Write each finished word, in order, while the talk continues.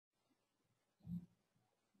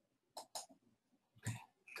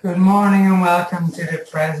Good morning and welcome to the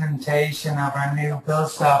presentation of our new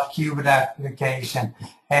Buildsoft Cubit application.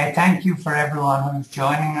 Thank you for everyone who's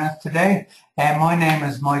joining us today. My name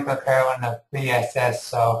is Michael Kerwin of BSS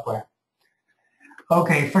Software.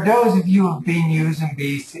 Okay, for those of you who have been using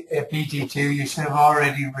BT2, you should have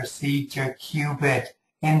already received your Cubit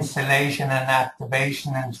installation and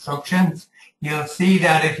activation instructions. You'll see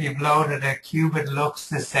that if you've loaded a Cubit, looks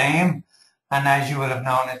the same. And as you will have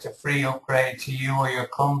known, it's a free upgrade to you or your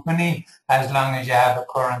company as long as you have a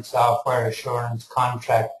current software assurance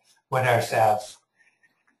contract with ourselves.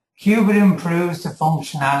 Cubit improves the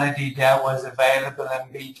functionality that was available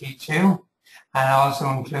in BT2 and also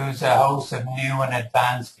includes a host of new and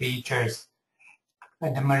advanced features,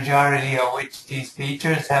 the majority of which these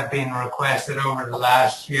features have been requested over the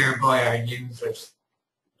last year by our users.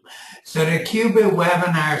 So the Cubit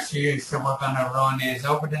webinar series that we're going to run is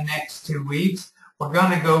over the next 2 weeks. We're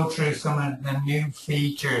going to go through some of the new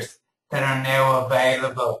features that are now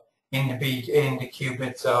available in the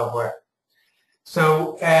Cubit software.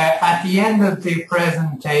 So at the end of the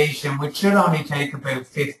presentation, which should only take about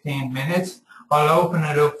 15 minutes, I'll open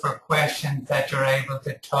it up for questions that you're able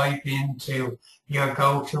to type into your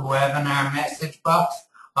GoToWebinar message box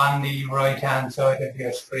on the right-hand side of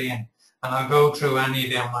your screen. And I'll go through any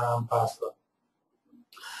of them where possible.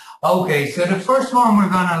 Okay, so the first one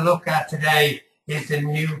we're going to look at today is the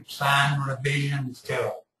new plan revisions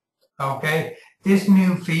tool. Okay, this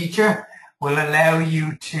new feature will allow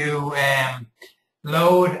you to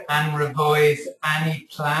load and revise any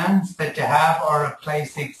plans that you have or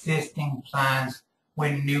replace existing plans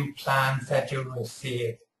with new plans that you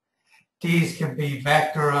receive. These can be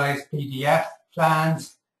vectorized PDF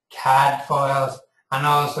plans, CAD files, and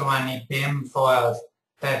also any BIM files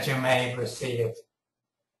that you may receive.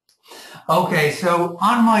 Okay, so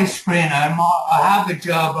on my screen I have a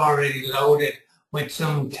job already loaded with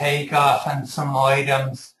some takeoff and some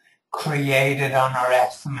items created on our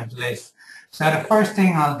estimate list. So the first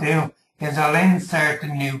thing I'll do is I'll insert a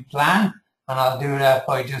new plan, and I'll do that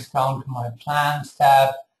by just going to my Plans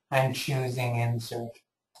tab and choosing Insert.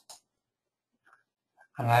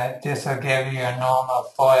 And this will give you a normal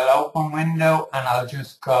file open window, and I'll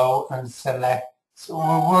just go and select. So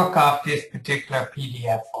we'll work off this particular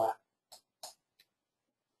PDF file.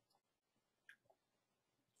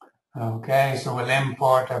 Okay, so we'll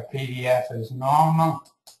import our PDF as normal.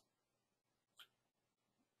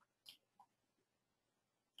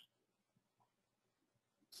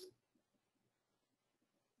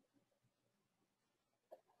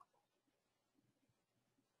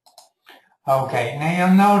 Okay, now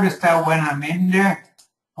you'll notice that when I'm in there,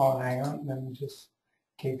 oh hang on, let me just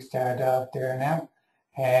kickstart off there now.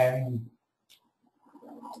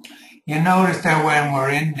 You notice that when we're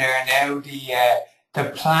in there now, the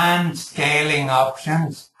plan scaling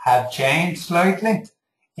options have changed slightly,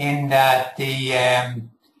 in that they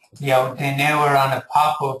now are on a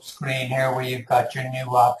pop-up screen here where you've got your new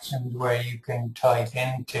options where you can type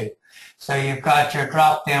into. So you've got your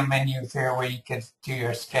drop-down menus here where you can do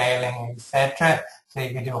your scaling, etc. So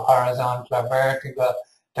you can do horizontal or vertical,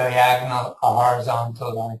 diagonal or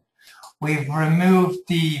horizontal line. We've removed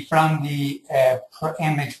from the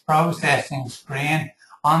image processing screen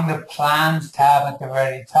on the Plans tab at the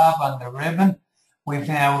very top on the ribbon. We've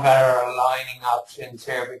now got our aligning options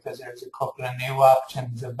here because there's a couple of new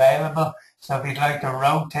options available. So if you'd like to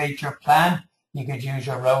rotate your plan, you could use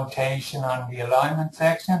your rotation on the alignment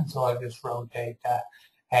section. So I'll just rotate that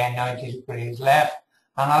 90 degrees left.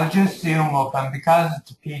 And I'll just zoom up. And because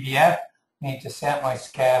it's a PDF, I need to set my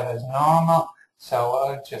scale as normal. So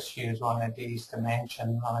I'll just use one of these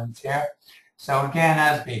dimension lines here. So again,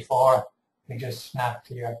 as before, we just snap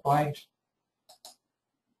to your point.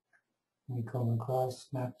 We come across,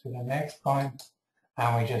 snap to the next point,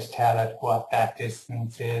 and we just tell it what that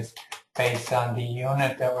distance is based on the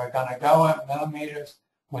unit that we're going to go at, millimeters.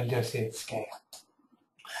 We'll just hit scale.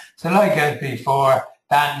 So like as before,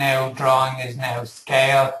 that now drawing is now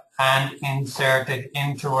scaled and inserted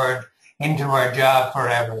into our job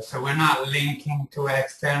forever. So we're not linking to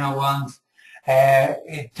external ones.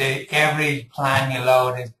 Every plan you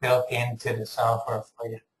load is built into the software for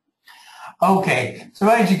you. Okay, so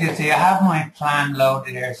as you can see, I have my plan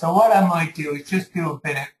loaded here. So what I might do is just do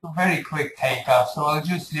a very quick takeoff. So I'll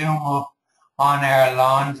just zoom up on our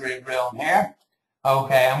laundry room here.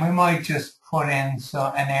 Okay, and we might just put in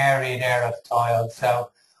an area there of tiles. So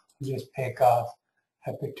I'll just pick off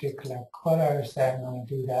a particular color. So I'm going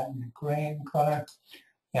to do that in the green color.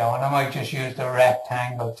 And I might just use the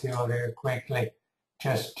rectangle tool here quickly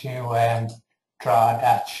just to draw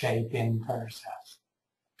that shape in for ourselves.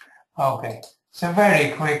 Okay, so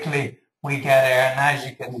very quickly we get here, and as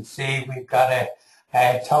you can see, we've got a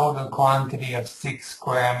total quantity of 6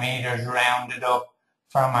 square meters rounded up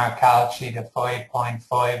from our calc sheet of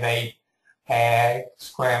 5.58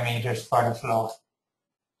 square meters for the floor.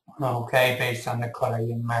 Okay, based on the colour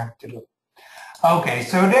you marked it up. Okay,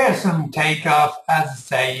 so there's some takeoff. As I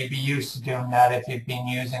say, you'd be used to doing that if you've been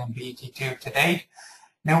using BT2 to date.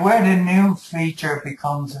 Now, where the new feature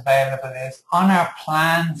becomes available is on our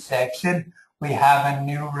plan section, we have a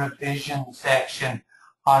new revision section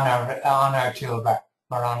on our toolbar,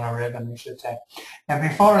 or on our ribbon, I should say. Now,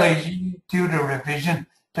 before I do the revision,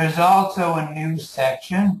 there's also a new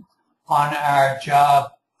section on our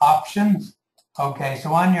job options. Okay,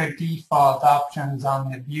 so on your default options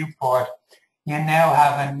on the viewport, you now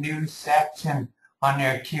have a new section on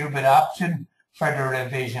your Cubit option for the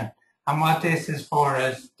revision. And what this is for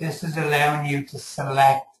is, this is allowing you to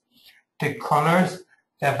select the colors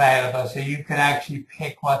available. So you can actually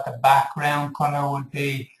pick what the background color would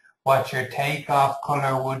be, what your takeoff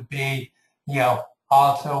color would be,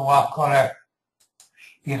 also what color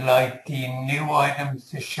you'd like the new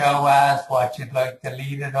items to show as, what you'd like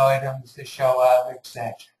deleted items to show as,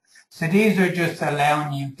 etc. So these are just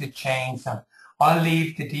allowing you to change them. I'll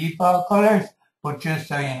leave the default colors, but just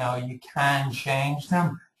so you know, you can change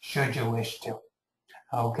them should you wish to.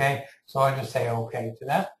 Okay, so I'll just say okay to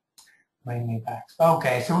that. Bring me back.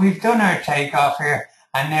 Okay, so we've done our takeoff here,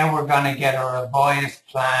 and now we're going to get a revised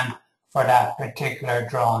plan for that particular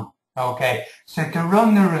drawing. Okay, so to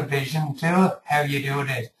run the revision tool, how you do it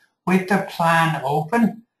is, with the plan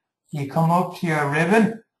open, you come up to your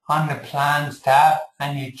ribbon on the Plans tab,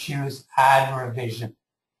 and you choose Add Revision.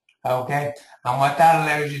 Okay, and what that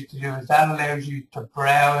allows you to do is that allows you to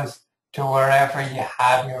browse to wherever you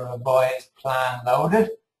have your revised plan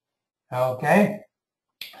loaded. Okay,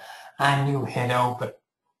 and you hit open.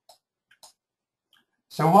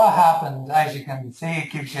 So what happens, as you can see,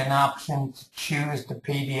 it gives you an option to choose the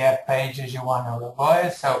PDF pages you want to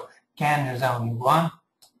revise. So again, there's only one.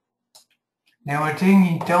 Now, a thing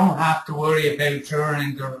you don't have to worry about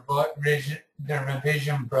during the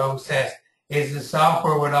revision process is the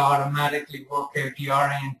software would automatically work out the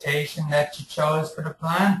orientation that you chose for the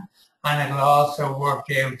plan, and it'll also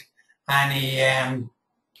work out any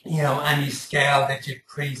any scale that you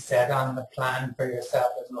preset on the plan for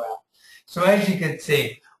yourself as well. So as you can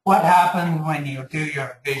see, what happens when you do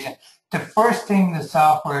your revision, the first thing the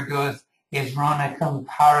software does is run a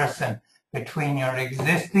comparison between your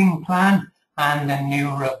existing plan and the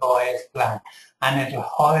new revised plan, and it'll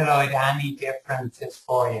highlight any differences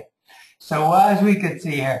for you. So as we can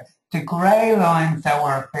see here, the grey lines that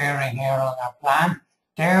were appearing here on our plan,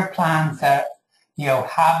 they're plans that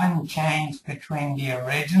haven't changed between the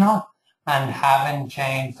original and haven't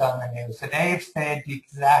changed on the new. So they've stayed the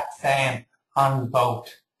exact same on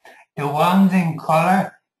both. The ones in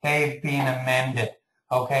colour, they've been amended.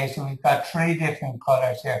 Okay, so we've got 3 different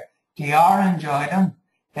colours here. The orange item,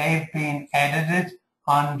 they've been edited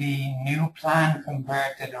on the new plan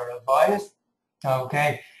compared to the revised.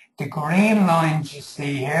 Okay, the green lines you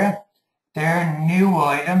see here, they're new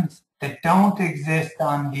items that don't exist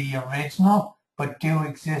on the original but do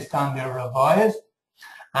exist on the revised.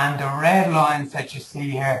 And the red lines that you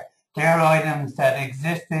see here, they're items that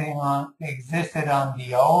existed on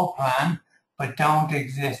the old plan but don't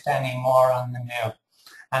exist anymore on the new.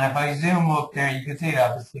 And if I zoom up there, you can see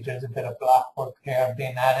that obviously there's a bit of block work here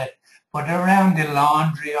being added. But around the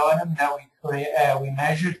laundry item that we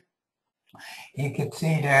measured, you can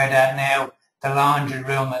see there that now the laundry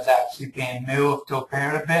room is actually being moved up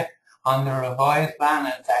here a bit on the revised plan,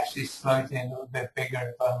 and it's actually slightly a little bit bigger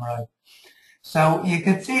if I'm right. So you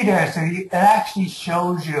can see there, so it actually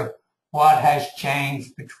shows you what has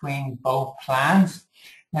changed between both plans.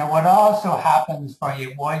 Now what also happens for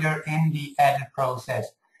you while you're in the edit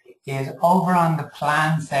process is over on the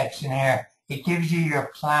plan section here, it gives you your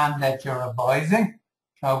plan that you're revising.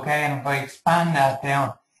 Okay, and if I expand that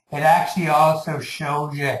down, it actually also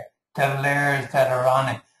shows you the layers that are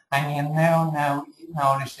on it. And you now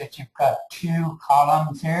notice that you've got 2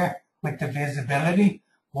 columns here with the visibility.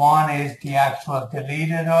 One is the actual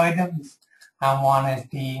deleted items and one is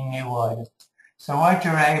the new items. So what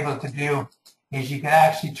you're able to do is you can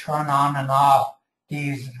actually turn on and off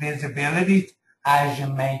these visibilities as you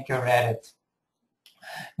make your edits.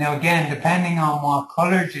 Now again, depending on what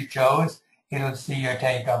colors you chose, it'll see your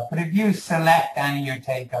takeoff. But if you select any of your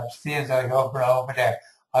takeoffs, see as I hover over there,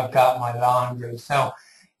 I've got my laundry. So,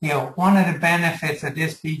 one of the benefits of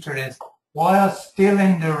this feature is while still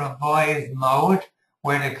in the revised mode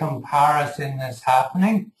where the comparison is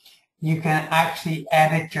happening, you can actually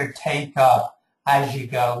edit your takeoff as you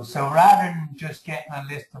go. So rather than just getting a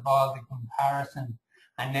list of all the comparisons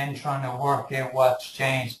and then trying to work out what's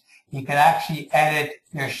changed, you could actually edit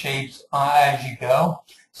your shapes as you go.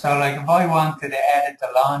 So like if I wanted to edit the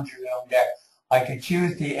laundry room there, I could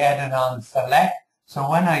choose the edit on select. So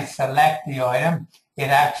when I select the item, it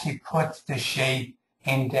actually puts the shape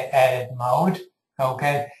into edit mode.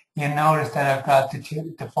 Okay, you notice that I've got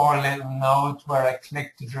the four little nodes where I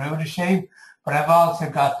click to draw the shape, but I've also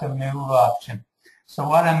got the move option. So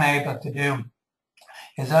what I'm able to do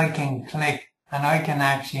is I can click and I can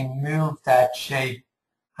actually move that shape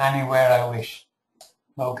anywhere I wish.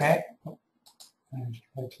 Okay,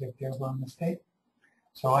 I click there by mistake.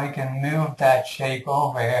 So I can move that shape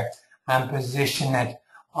over here and position it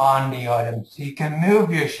on the item. So you can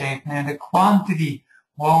move your shape. Now the quantity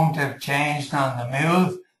won't have changed on the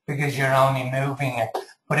move because you're only moving it.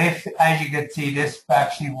 But if, as you can see, this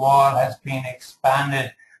actually wall has been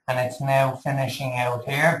expanded and it's now finishing out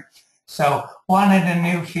here. So one of the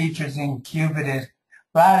new features in Cubit is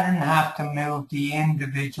rather than have to move the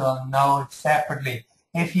individual nodes separately,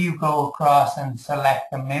 if you go across and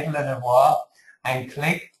select the middle of the wall and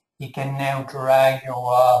click, you can now drag your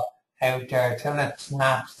wall out there till it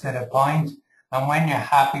snaps to the point. And when you're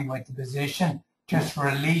happy with the position, just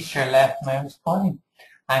release your left mouse button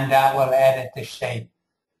and that will edit the shape.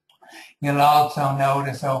 You'll also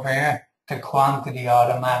notice over here the quantity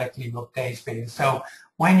automatically updates for you. So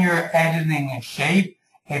when you're editing a shape,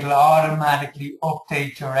 it'll automatically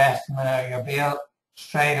update your estimate of your bill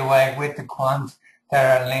straight away with the quants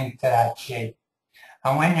that are linked to that shape.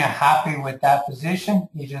 And when you're happy with that position,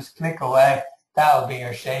 you just click away. That'll be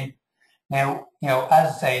your shape. Now, as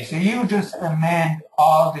I say, so you just amend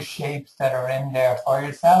all the shapes that are in there for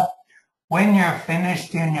yourself. When you're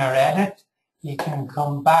finished in your edit, you can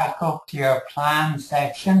come back up to your plan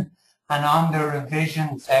section, and on the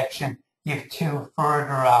revision section, you have two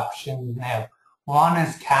further options now. One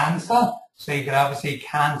is cancel, so you can obviously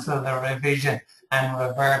cancel the revision and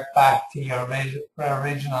revert back to your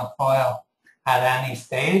original file at any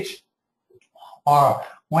stage. Or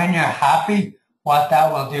when you're happy, what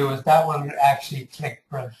that will do is that will actually click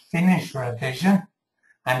finish revision,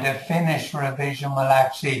 and the finish revision will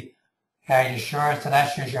actually, are you sure? So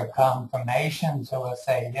that's just your confirmation. So we'll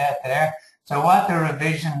say yeah there. So what the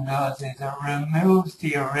revision does is it removes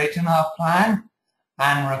the original plan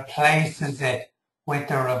and replaces it with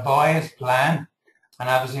the revised plan. And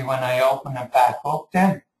obviously when I open it back up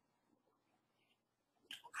then,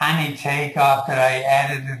 any takeoff that I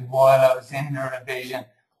edited while I was in the revision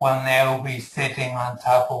will now be sitting on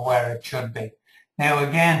top of where it should be. Now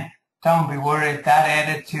again, don't be worried, that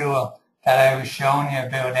edit tool that I was showing you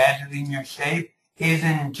about editing your shape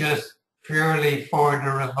isn't just purely for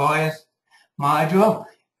the revised module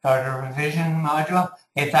or the revision module.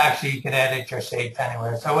 It's actually, you could edit your shapes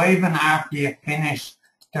anywhere. So even after you finish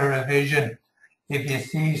the revision, if you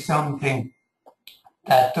see something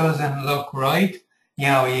that doesn't look right,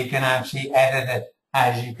 you can actually edit it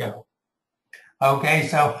as you go. Okay,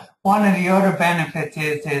 so one of the other benefits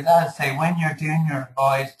is as I say, when you're doing your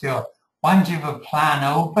revise tool, once you have a plan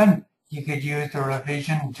open, you could use the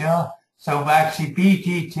revision tool. So actually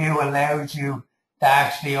BT2 allows you to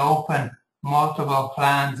actually open multiple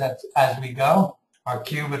plans as we go, or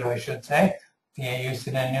Cubit I should say, to get used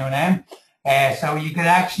to the new name. So you could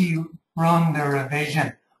actually run the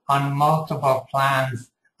revision on multiple plans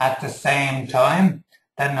at the same time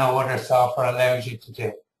that no other software allows you to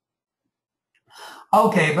do.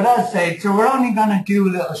 Okay, but as I say, so we're only going to do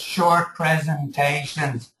little short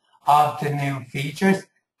presentations of the new features.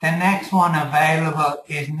 The next one available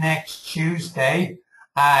is next Tuesday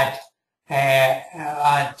at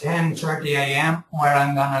 10:30 a.m. where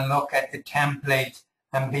I'm going to look at the templates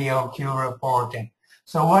and BOQ reporting.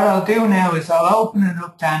 So what I'll do now is I'll open it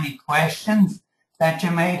up to any questions that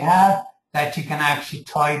you might have that you can actually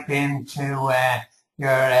type into your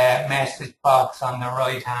message box on the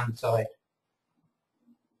right hand side.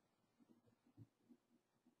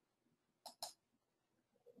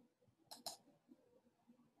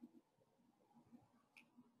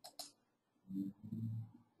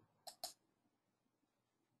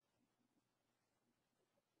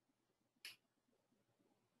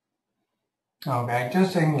 Okay,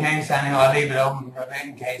 just in case I'll leave it open for a bit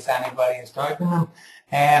in case anybody is typing them.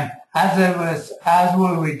 As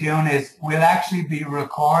we'll be doing is we'll actually be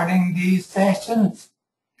recording these sessions.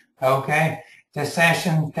 Okay, the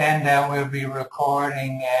sessions then that we'll be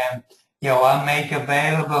recording, I'll make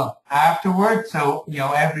available afterwards. So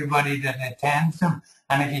everybody that attends them,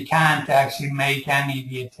 and if you can't actually make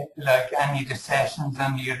any of the sessions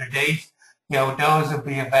on the other days, those will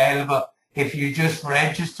be available if you just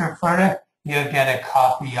register for it. you'll get a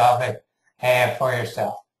copy of it for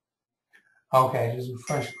yourself. Okay, there's the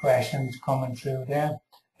first questions coming through there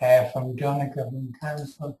from Donica from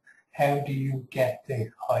Council. How do you get the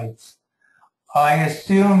heights? I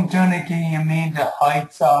assume, Donica, you mean the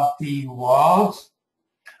heights of the walls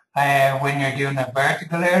when you're doing a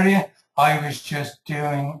vertical area. I was just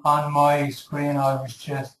doing, on my screen, I was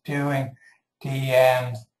just doing the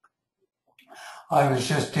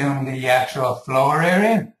actual floor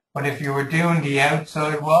area. But if you were doing the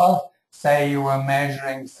outside wall, say you were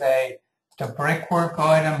measuring, say, the brickwork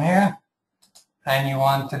item here, and you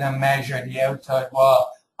wanted to measure the outside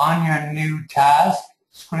wall on your new task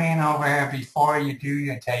screen over here before you do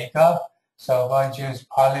your takeoff. So if I choose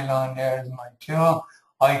polyline there as my tool,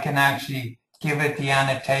 I can actually give it the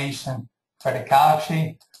annotation for the calc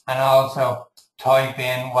sheet and also type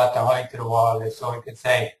in what the height of the wall is. So I could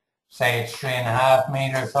say it's 3.5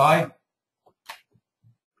 meters high.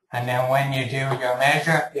 And then when you do your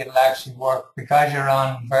measure, it'll actually work because you're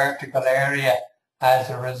on vertical area as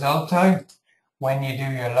a result type. When you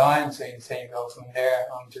do your line, so you say you go from there,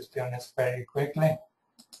 I'm just doing this very quickly,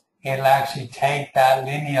 it'll actually take that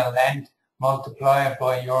linear length, multiply it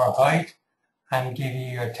by your height, and give you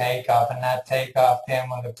your takeoff. And that takeoff then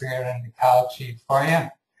will appear in the calc sheet for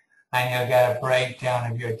you, and you'll get a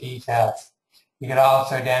breakdown of your details. You could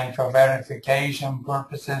also then, for verification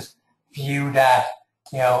purposes, view that,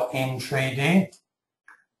 in 3D,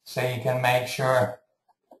 so you can make sure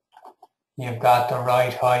you've got the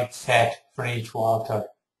right height set for each wall type.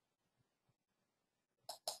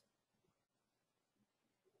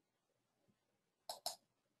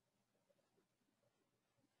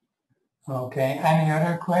 Okay, any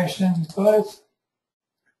other questions, guys?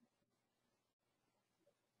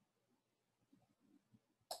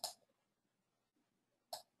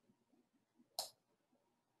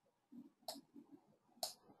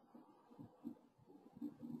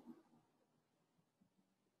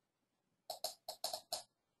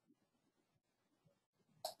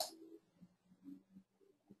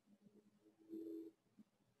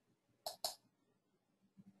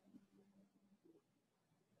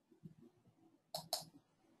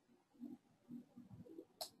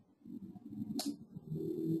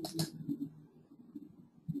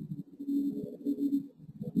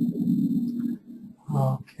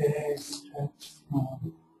 Okay, stretch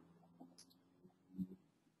from.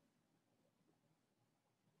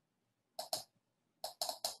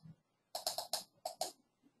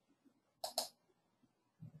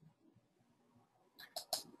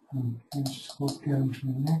 Okay, just go down to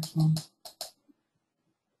the next one.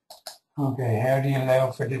 Okay, how do you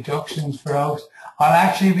allow for deductions for those? I'll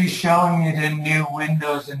actually be showing you the new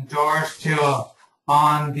windows and doors tool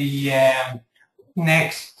on the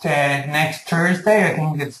next Thursday. I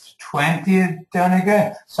think it's 20th,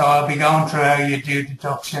 Donegal. So I'll be going through how you do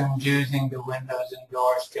deductions using the windows and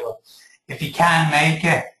doors tool. If you can make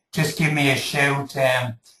it, just give me a shout,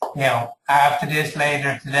 after this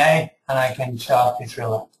later today, and I can talk you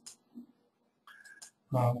through it.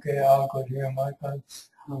 Okay, all good here, Michael.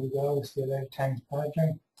 How we go? See you later. Thanks,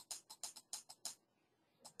 Patrick.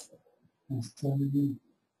 Let's do it again.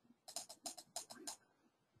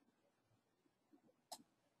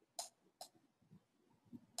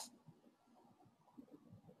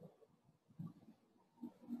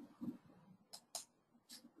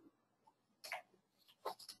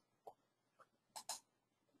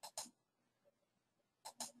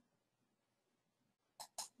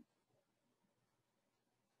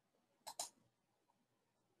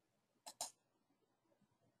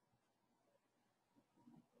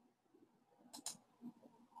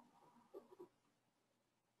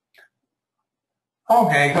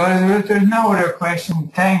 Okay, guys, if there's no other question,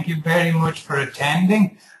 thank you very much for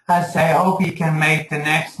attending. As I say, I hope you can make the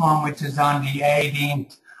next one, which is on the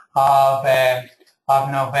 18th of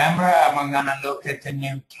November, and we're going to look at the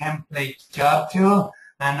new template job tool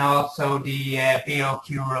and also the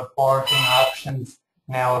BOQ reporting options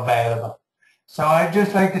now available. So I'd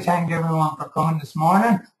just like to thank everyone for coming this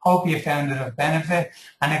morning. Hope you found it of benefit.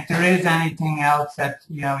 And if there is anything else that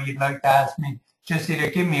you'd like to ask me, just either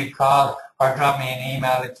give me a call or drop me an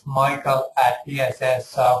email. It's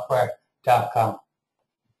michael@psssoftware.com.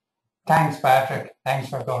 Thanks, Patrick. Thanks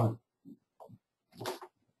for coming.